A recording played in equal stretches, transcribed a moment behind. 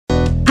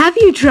Have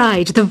you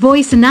tried the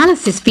voice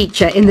analysis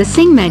feature in the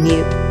Sing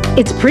menu?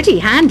 It's pretty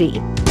handy.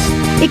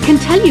 It can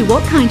tell you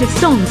what kind of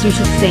songs you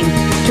should sing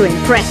to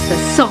impress the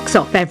socks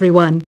off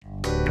everyone.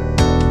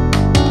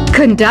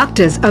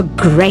 Conductors are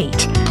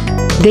great.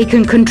 They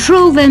can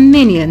control their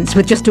minions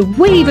with just a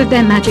wave of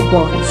their magic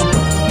wands.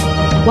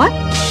 What?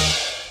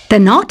 They're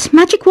not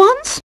magic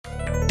wands?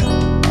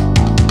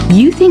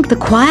 You think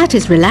the quiet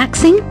is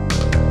relaxing?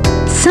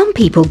 Some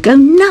people go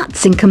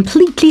nuts in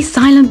completely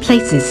silent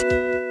places.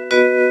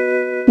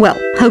 Well,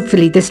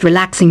 hopefully this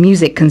relaxing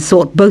music can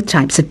sort both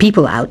types of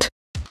people out.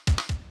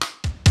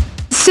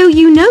 So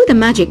you know the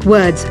magic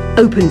words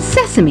 "Open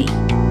Sesame."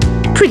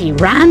 Pretty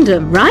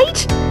random, right?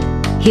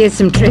 Here's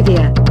some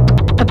trivia.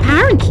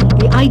 Apparently,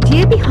 the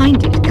idea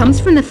behind it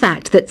comes from the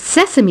fact that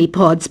sesame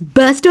pods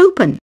burst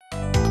open.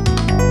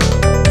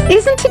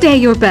 Isn't today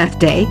your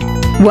birthday?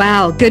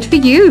 Well, good for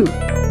you.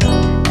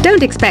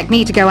 Don't expect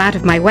me to go out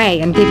of my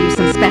way and give you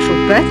some special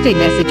birthday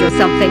message or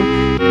something,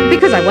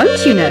 because I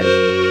won't, you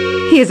know.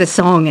 Here's a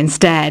song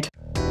instead.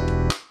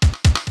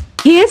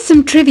 Here's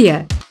some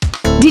trivia.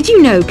 Did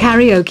you know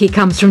karaoke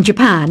comes from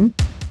Japan?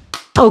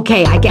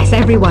 Okay, I guess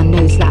everyone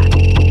knows that.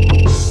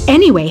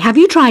 Anyway, have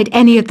you tried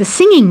any of the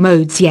singing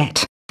modes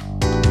yet?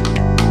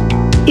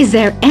 Is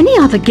there any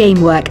other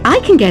game work I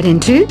can get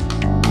into?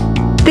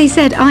 They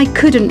said I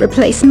couldn't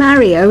replace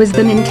Mario as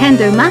the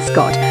Nintendo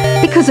mascot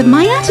because of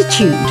my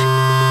attitude.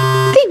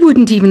 They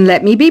wouldn't even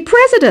let me be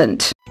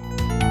president.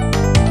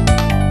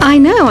 I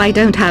know I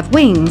don't have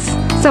wings,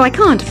 so I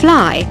can't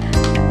fly.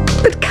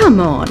 But come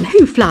on,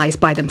 who flies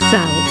by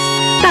themselves?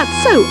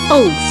 That's so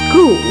old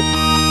school.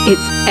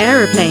 It's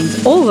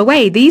aeroplanes all the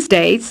way these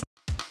days.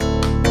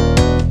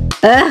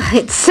 Ugh,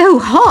 it's so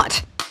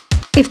hot.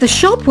 If the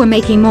shop were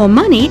making more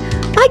money,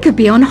 I could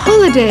be on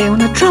holiday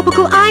on a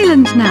tropical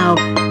island now,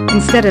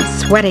 instead of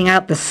sweating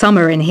out the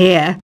summer in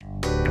here.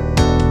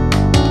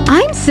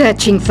 I'm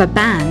searching for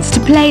bands to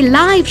play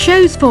live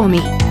shows for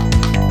me.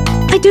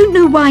 I don't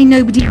know why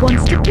nobody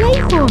wants to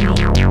play for me.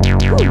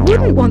 Who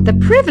wouldn't want the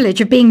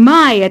privilege of being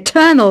my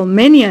eternal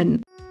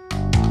minion?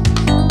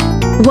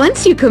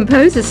 Once you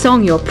compose a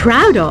song you're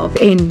proud of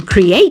in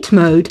Create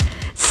mode,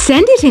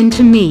 send it in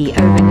to me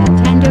over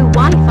Nintendo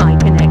Wi-Fi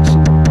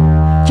connection.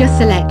 Just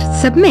select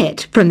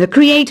Submit from the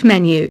Create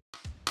menu.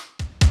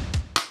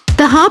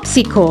 The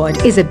harpsichord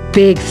is a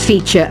big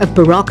feature of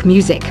Baroque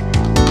music.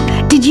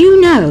 Did you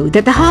know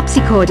that the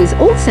harpsichord is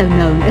also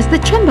known as the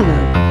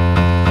cembalo?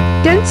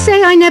 Don't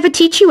say I never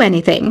teach you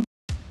anything.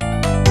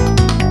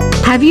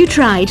 Have you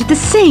tried the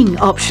Sing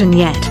option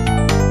yet?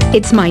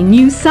 It's my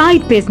new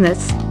side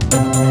business.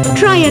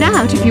 Try it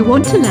out if you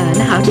want to learn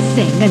how to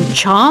sing and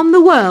charm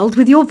the world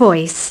with your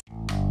voice.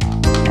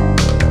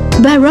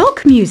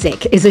 Baroque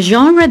music is a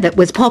genre that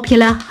was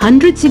popular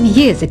hundreds of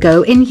years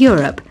ago in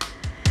Europe.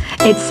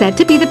 It's said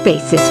to be the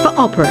basis for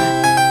opera.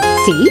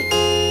 See?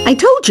 I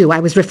told you I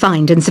was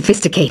refined and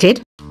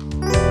sophisticated.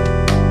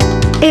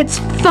 It's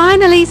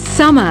finally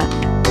summer.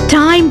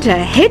 Time to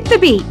hit the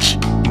beach.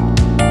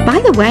 By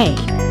the way,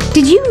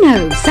 did you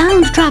know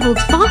sound travels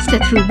faster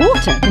through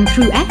water than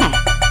through air?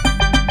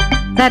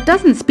 That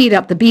doesn't speed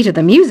up the beat of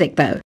the music,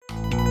 though.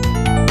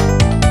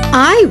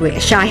 I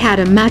wish I had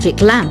a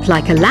magic lamp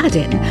like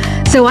Aladdin,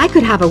 so I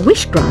could have a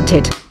wish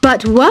granted.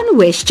 But one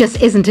wish just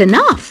isn't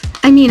enough.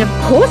 I mean, of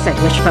course I'd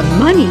wish for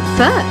money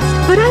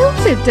first, but I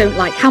also don't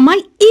like how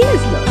my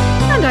ears look,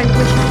 and I wish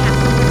I had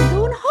somewhere to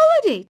go on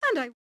holiday,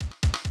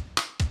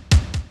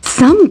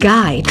 Some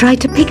guy tried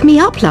to pick me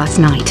up last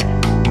night.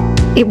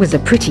 It was a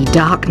pretty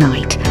dark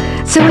night,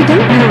 so I don't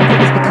know if it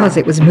was because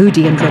it was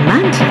moody and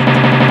romantic,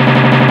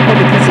 or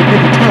because he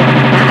couldn't tell on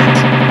the bat.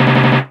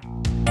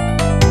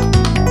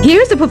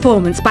 Here's a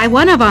performance by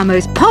one of our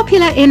most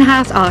popular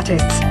in-house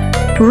artists.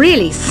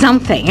 Really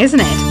something, isn't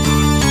it?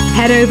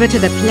 Head over to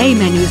the play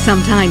menu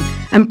sometime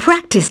and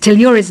practice till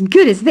you're as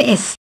good as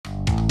this.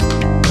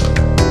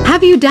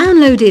 Have you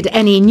downloaded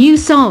any new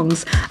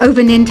songs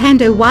over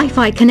Nintendo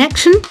Wi-Fi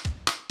connection?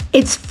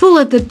 It's full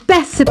of the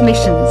best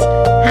submissions,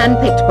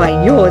 handpicked by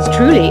yours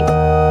truly.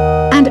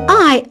 And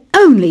I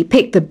only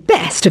pick the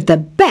best of the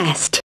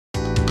best.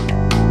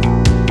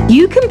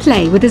 You can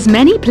play with as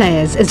many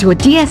players as your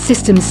DS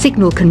system's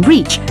signal can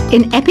reach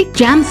in Epic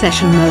Jam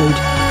Session mode.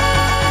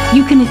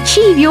 You can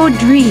achieve your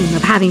dream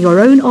of having your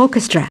own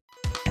orchestra.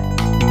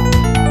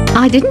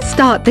 I didn't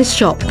start this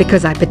shop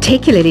because I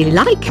particularly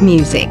like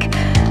music.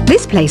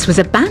 This place was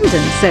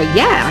abandoned, so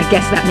yeah, I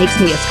guess that makes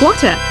me a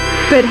squatter.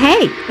 But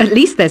hey, at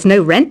least there's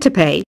no rent to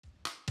pay.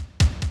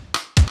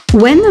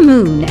 When the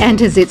moon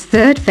enters its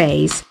third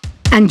phase,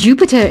 and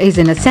Jupiter is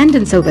in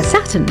ascendance over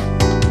Saturn,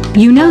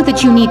 you know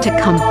that you need to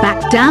come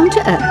back down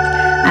to Earth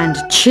and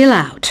chill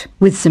out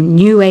with some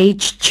new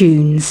age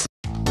tunes.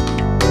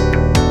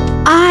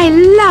 I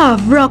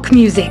love rock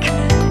music.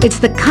 It's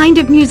the kind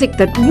of music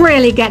that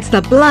really gets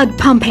the blood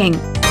pumping.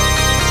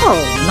 Oh,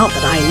 not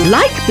that I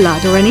like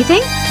blood or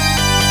anything.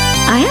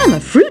 I am a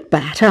fruit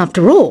bat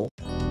after all.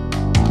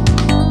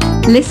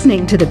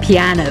 Listening to the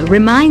piano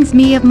reminds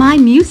me of my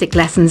music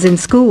lessons in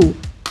school.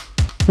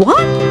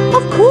 What?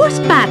 Of course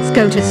bats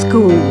go to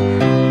school.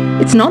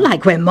 It's not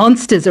like we're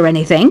monsters or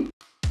anything.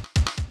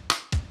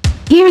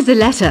 Here's a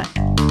letter.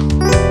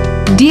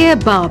 Dear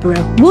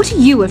Barbara, what are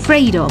you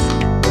afraid of?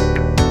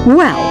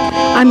 Well,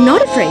 I'm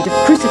not afraid of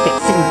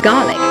crucifix and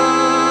garlic,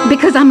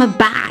 because I'm a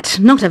bat,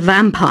 not a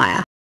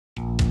vampire.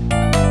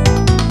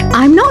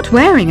 I'm not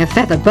wearing a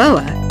feather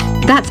boa.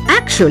 That's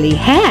actually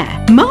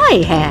hair,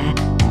 my hair.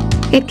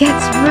 It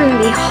gets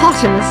really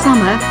hot in the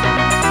summer.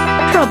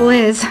 Trouble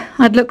is,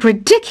 I'd look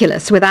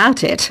ridiculous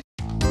without it.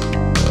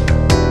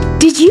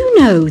 Did you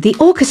know the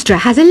orchestra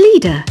has a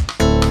leader?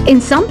 In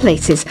some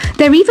places,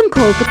 they're even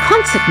called the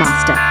concert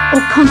master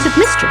or concert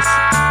mistress.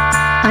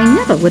 I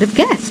never would have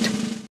guessed.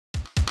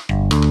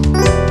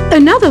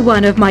 Another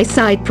one of my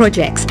side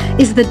projects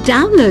is the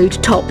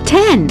Download Top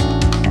 10.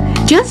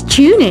 Just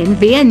tune in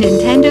via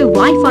Nintendo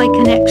Wi-Fi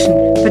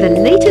connection for the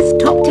latest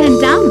Top 10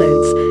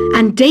 downloads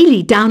and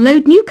daily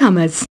download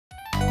newcomers.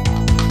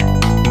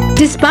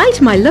 Despite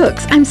my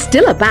looks, I'm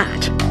still a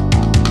bat.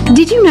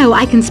 Did you know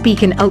I can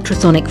speak in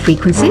ultrasonic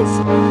frequencies?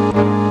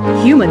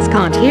 Humans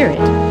can't hear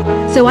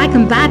it, so I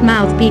can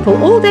badmouth people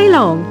all day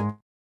long.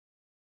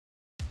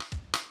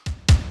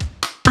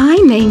 I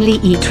mainly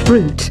eat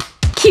fruit.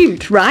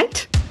 Cute,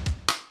 right?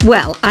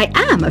 Well, I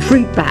am a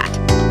fruit bat.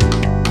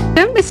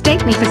 Don't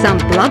mistake me for some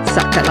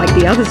bloodsucker like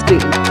the others do.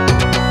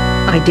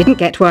 I didn't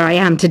get where I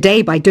am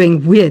today by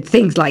doing weird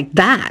things like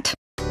that.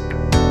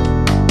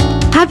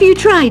 Have you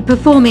tried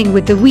performing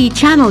with the Wii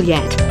channel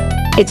yet?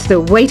 It's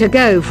the way to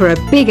go for a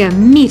bigger,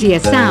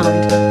 meatier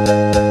sound.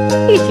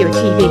 If your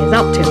TV is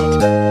up to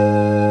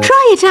it.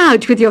 Try it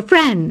out with your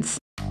friends.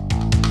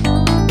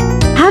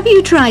 Have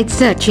you tried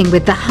searching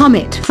with the Hum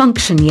It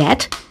function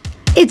yet?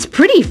 It's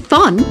pretty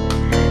fun.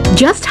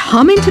 Just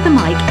hum into the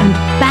mic and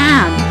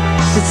bam!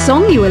 The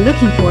song you are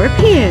looking for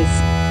appears.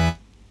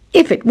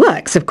 If it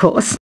works, of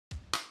course.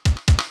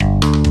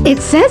 It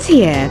says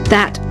here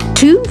that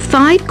 2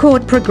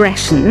 5-chord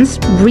progressions,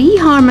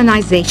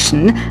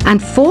 reharmonization and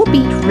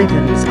 4-beat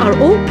rhythms are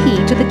all key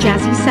to the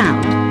jazzy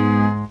sound.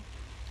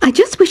 I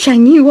just wish I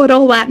knew what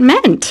all that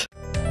meant.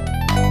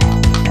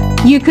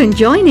 You can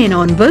join in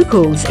on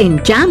vocals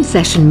in jam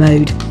session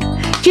mode.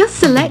 Just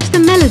select the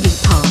melody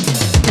part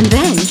and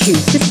then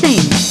choose to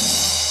sing.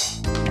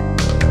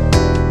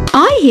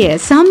 I hear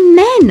some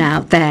men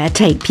out there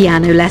take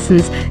piano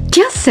lessons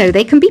just so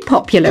they can be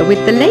popular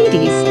with the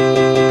ladies.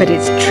 But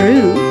it's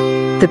true.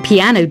 The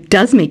piano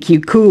does make you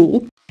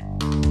cool.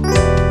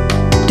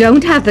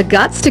 Don't have the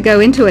guts to go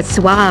into a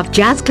suave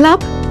jazz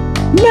club?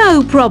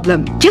 No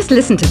problem. Just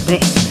listen to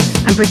this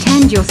and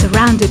pretend you're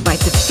surrounded by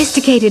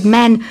sophisticated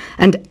men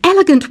and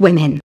elegant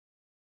women.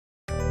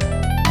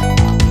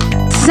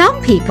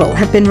 Some people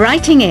have been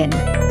writing in,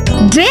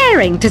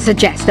 daring to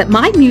suggest that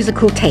my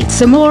musical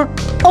tastes are more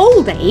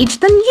old age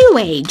than new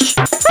age.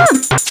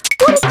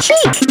 What a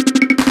cheek!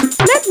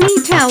 Let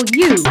me tell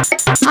you,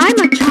 I'm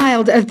a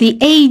child of the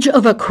age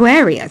of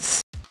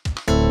Aquarius.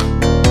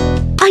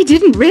 I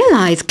didn't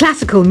realize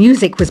classical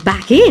music was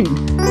back in,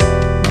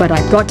 but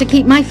I've got to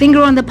keep my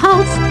finger on the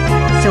pulse,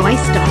 so I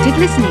started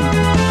listening.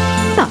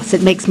 Thus,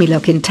 it makes me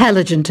look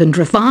intelligent and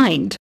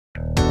refined.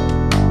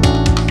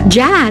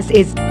 Jazz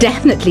is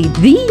definitely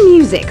the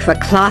music for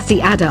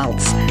classy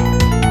adults.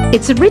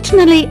 It's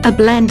originally a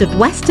blend of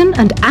Western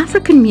and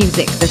African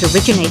music that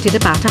originated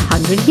about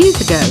 100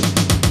 years ago.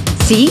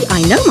 See,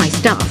 I know my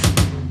stuff.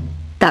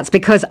 That's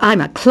because I'm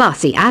a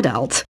classy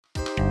adult.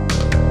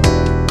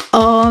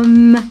 Oh,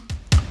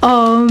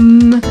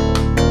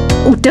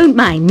 don't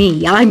mind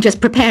me. I'm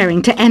just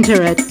preparing to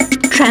enter a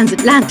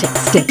transatlantic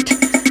state.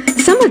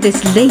 Some of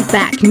this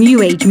laid-back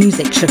New Age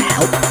music should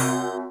help.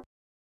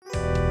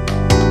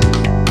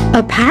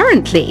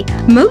 Apparently,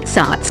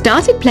 Mozart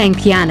started playing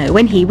piano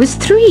when he was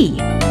 3.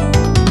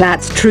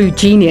 That's true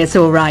genius,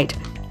 all right.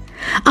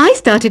 I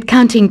started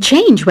counting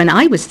change when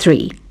I was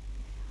 3.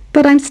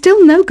 But I'm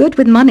still no good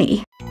with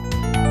money.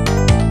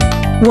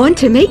 Want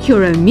to make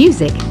your own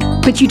music,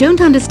 but you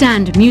don't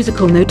understand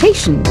musical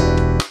notation?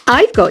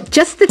 I've got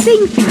just the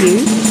thing for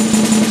you.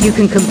 You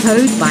can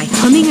compose by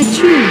humming a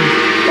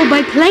tune or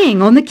by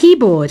playing on the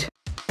keyboard.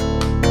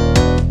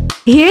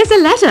 Here's a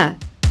letter.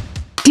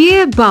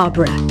 Dear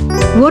Barbara,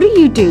 what do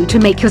you do to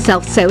make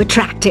yourself so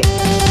attractive?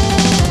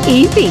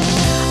 Easy.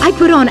 I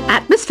put on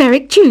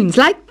atmospheric tunes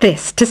like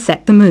this to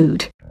set the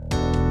mood.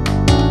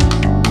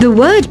 The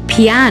word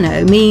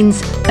piano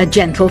means a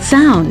gentle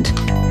sound.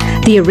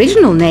 The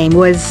original name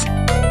was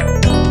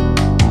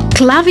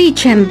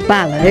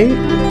clavicembalo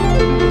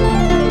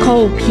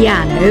col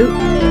piano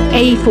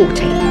a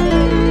forte.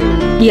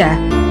 Yeah,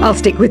 I'll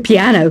stick with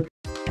piano.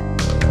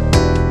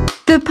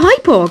 The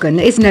pipe organ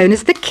is known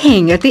as the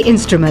king of the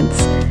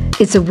instruments.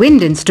 It's a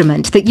wind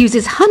instrument that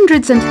uses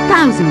hundreds and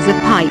thousands of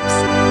pipes.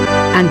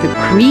 And the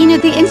queen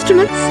of the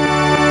instruments?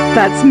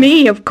 That's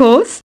me, of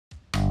course.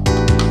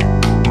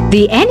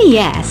 The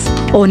NES,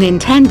 or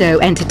Nintendo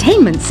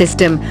Entertainment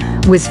System,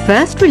 was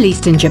first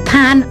released in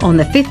Japan on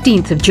the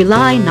 15th of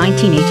July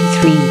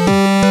 1983.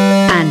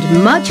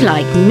 And much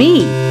like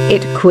me,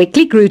 it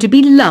quickly grew to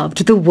be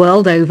loved the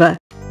world over.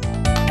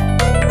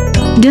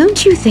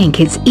 Don't you think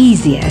it's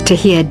easier to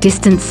hear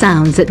distant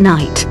sounds at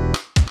night?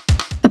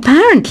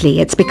 Apparently,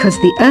 it's because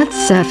the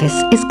Earth's surface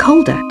is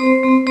colder.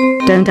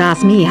 Don't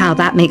ask me how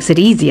that makes it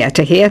easier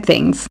to hear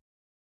things.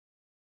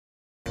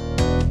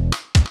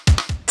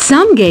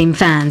 Some game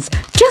fans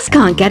just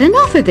can't get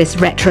enough of this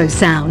retro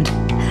sound.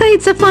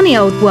 It's a funny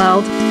old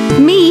world.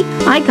 Me,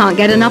 I can't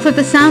get enough of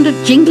the sound of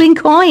jingling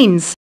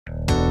coins.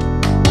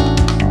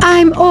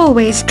 I'm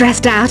always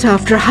stressed out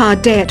after a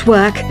hard day at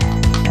work.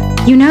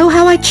 You know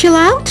how I chill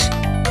out?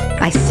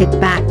 I sit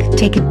back,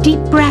 take a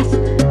deep breath,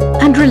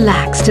 and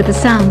relax to the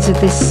sounds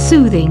of this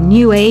soothing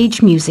New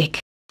Age music.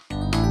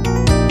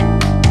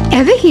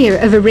 Ever hear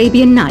of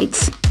Arabian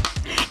Nights?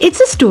 It's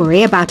a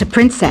story about a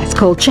princess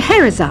called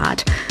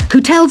Scheherazade,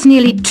 who tells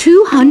nearly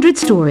 200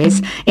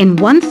 stories in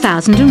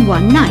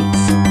 1001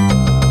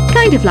 nights.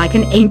 Kind of like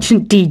an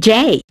ancient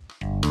DJ.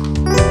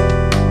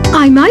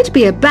 I might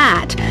be a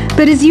bat,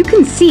 but as you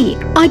can see,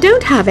 I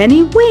don't have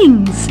any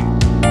wings.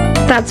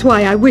 That's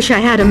why I wish I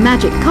had a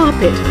magic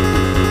carpet.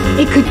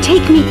 It could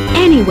take me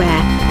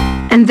anywhere,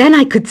 and then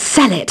I could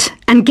sell it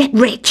and get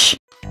rich.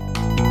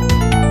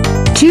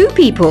 Two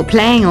people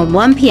playing on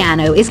one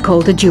piano is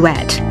called a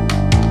duet.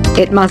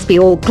 It must be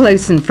all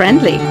close and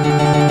friendly.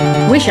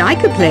 Wish I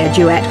could play a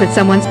duet with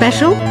someone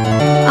special.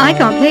 I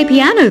can't play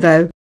piano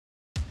though.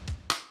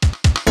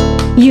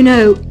 You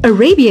know,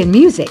 Arabian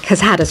music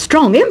has had a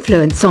strong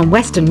influence on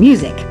Western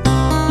music.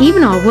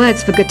 Even our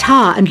words for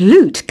guitar and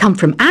lute come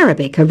from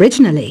Arabic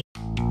originally.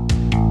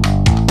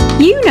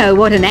 You know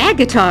what an air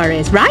guitar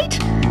is, right?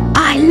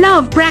 I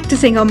love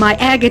practicing on my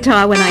air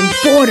guitar when I'm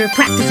bored of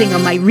practicing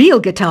on my real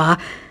guitar.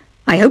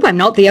 I hope I'm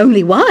not the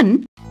only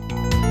one.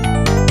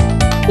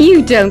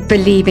 You don't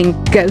believe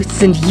in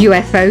ghosts and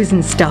UFOs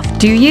and stuff,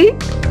 do you?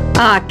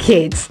 Ah,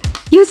 kids,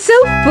 you're so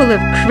full of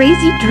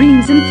crazy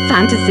dreams and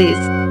fantasies.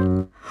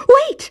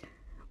 Wait!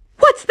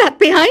 What's that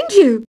behind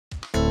you?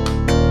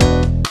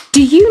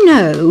 Do you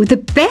know the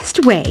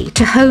best way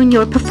to hone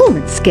your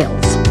performance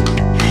skills?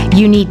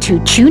 You need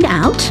to tune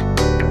out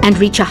and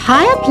reach a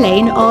higher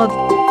plane of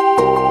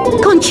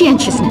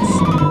conscientiousness.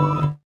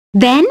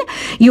 Then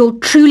you'll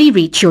truly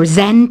reach your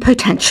Zen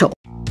potential.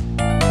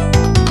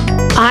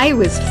 I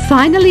was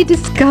finally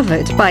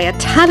discovered by a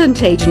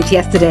talent agent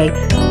yesterday,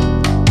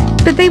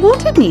 but they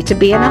wanted me to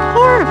be in a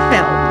horror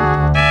film.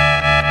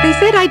 They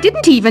said I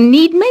didn't even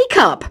need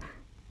makeup.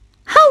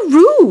 How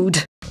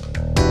rude!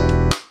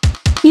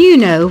 You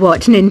know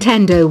what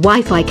Nintendo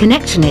Wi-Fi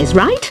connection is,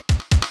 right?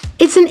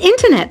 It's an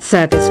internet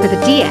service for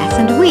the DS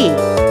and Wii,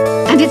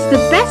 and it's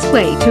the best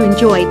way to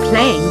enjoy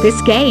playing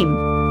this game.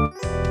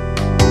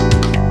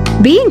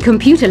 Being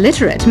computer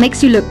literate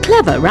makes you look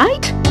clever,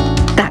 right?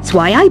 That's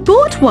why I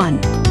bought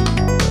one.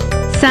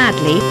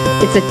 Sadly,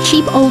 it's a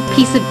cheap old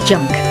piece of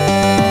junk.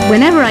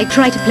 Whenever I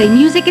try to play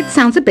music, it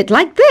sounds a bit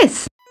like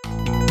this.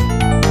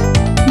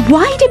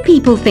 Why do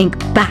people think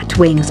bat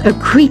wings are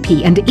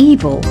creepy and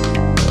evil?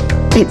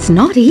 It's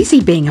not easy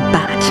being a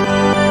bat.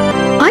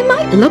 I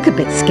might look a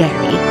bit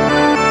scary,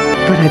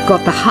 but I've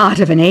got the heart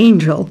of an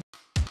angel.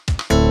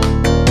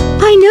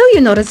 I know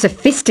you're not as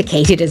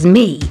sophisticated as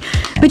me,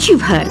 but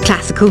you've heard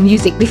classical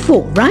music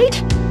before,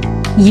 right?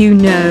 You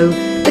know,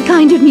 the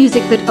kind of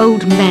music that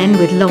old men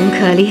with long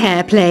curly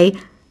hair play.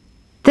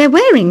 They're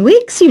wearing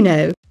wigs, you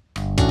know.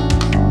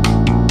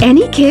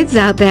 Any kids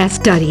out there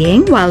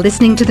studying while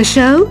listening to the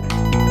show?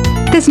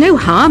 There's no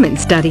harm in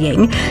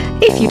studying.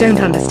 If you don't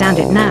understand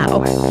it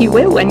now, you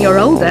will when you're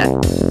older.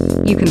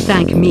 You can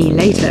thank me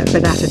later for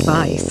that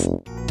advice.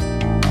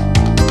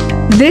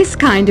 This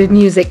kind of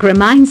music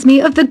reminds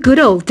me of the good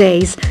old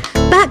days,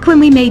 back when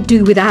we made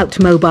do without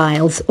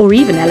mobiles or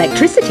even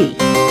electricity.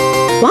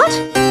 What?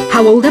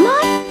 How old am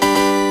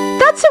I?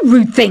 That's a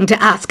rude thing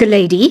to ask a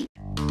lady.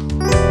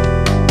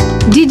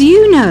 Did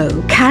you know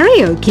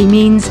karaoke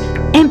means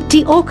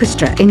empty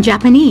orchestra in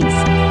Japanese?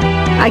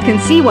 I can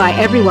see why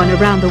everyone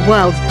around the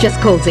world just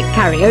calls it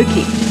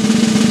karaoke.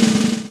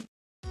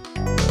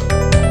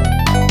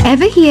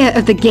 Ever hear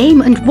of the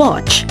Game &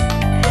 Watch?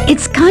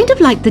 It's kind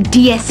of like the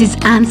DS's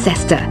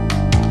ancestor.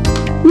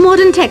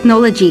 Modern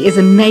technology is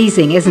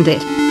amazing, isn't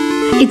it?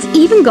 It's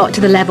even got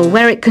to the level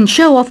where it can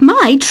show off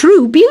my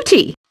true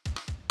beauty.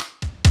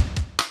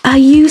 Are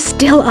you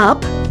still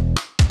up?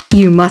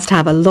 You must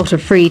have a lot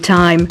of free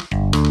time.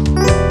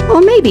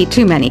 Or maybe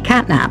too many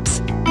catnaps.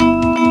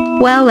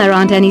 Well, there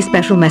aren't any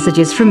special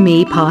messages from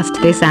me past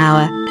this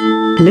hour.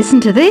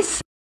 Listen to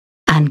this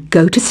and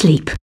go to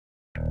sleep.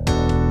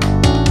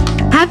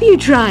 Have you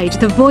tried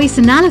the voice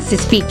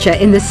analysis feature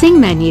in the Sing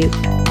menu?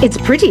 It's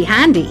pretty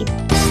handy.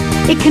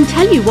 It can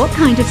tell you what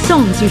kind of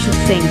songs you should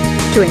sing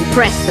to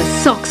impress the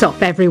socks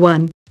off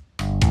everyone.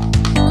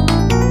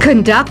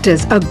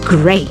 Conductors are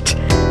great.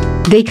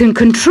 They can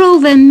control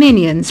their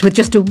minions with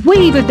just a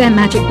wave of their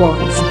magic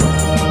wands.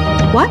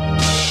 What?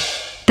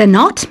 They're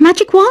not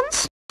magic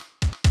wands?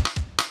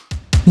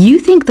 You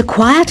think the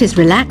quiet is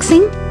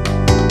relaxing?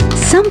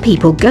 Some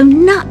people go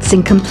nuts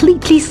in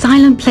completely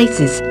silent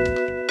places.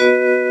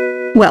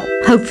 Well,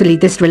 hopefully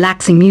this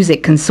relaxing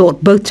music can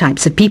sort both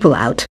types of people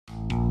out.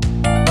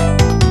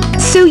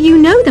 So you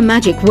know the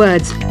magic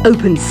words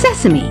 "Open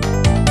Sesame."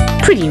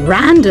 Pretty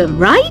random,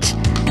 right?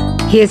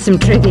 Here's some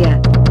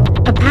trivia.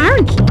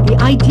 Apparently, the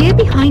idea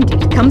behind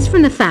it comes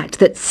from the fact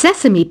that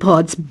sesame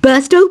pods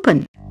burst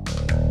open.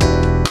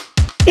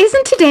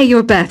 Isn't today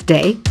your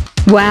birthday?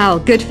 Well,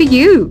 good for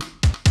you.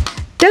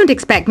 Don't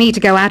expect me to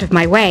go out of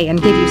my way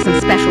and give you some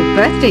special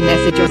birthday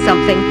message or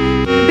something,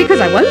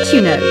 because I won't,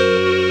 you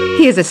know.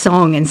 Here's a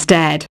song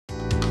instead.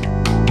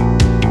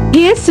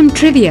 Here's some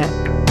trivia.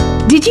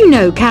 Did you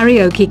know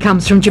karaoke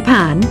comes from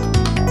Japan?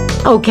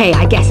 Okay,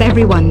 I guess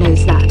everyone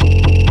knows that.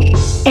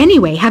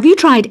 Anyway, have you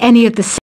tried any of the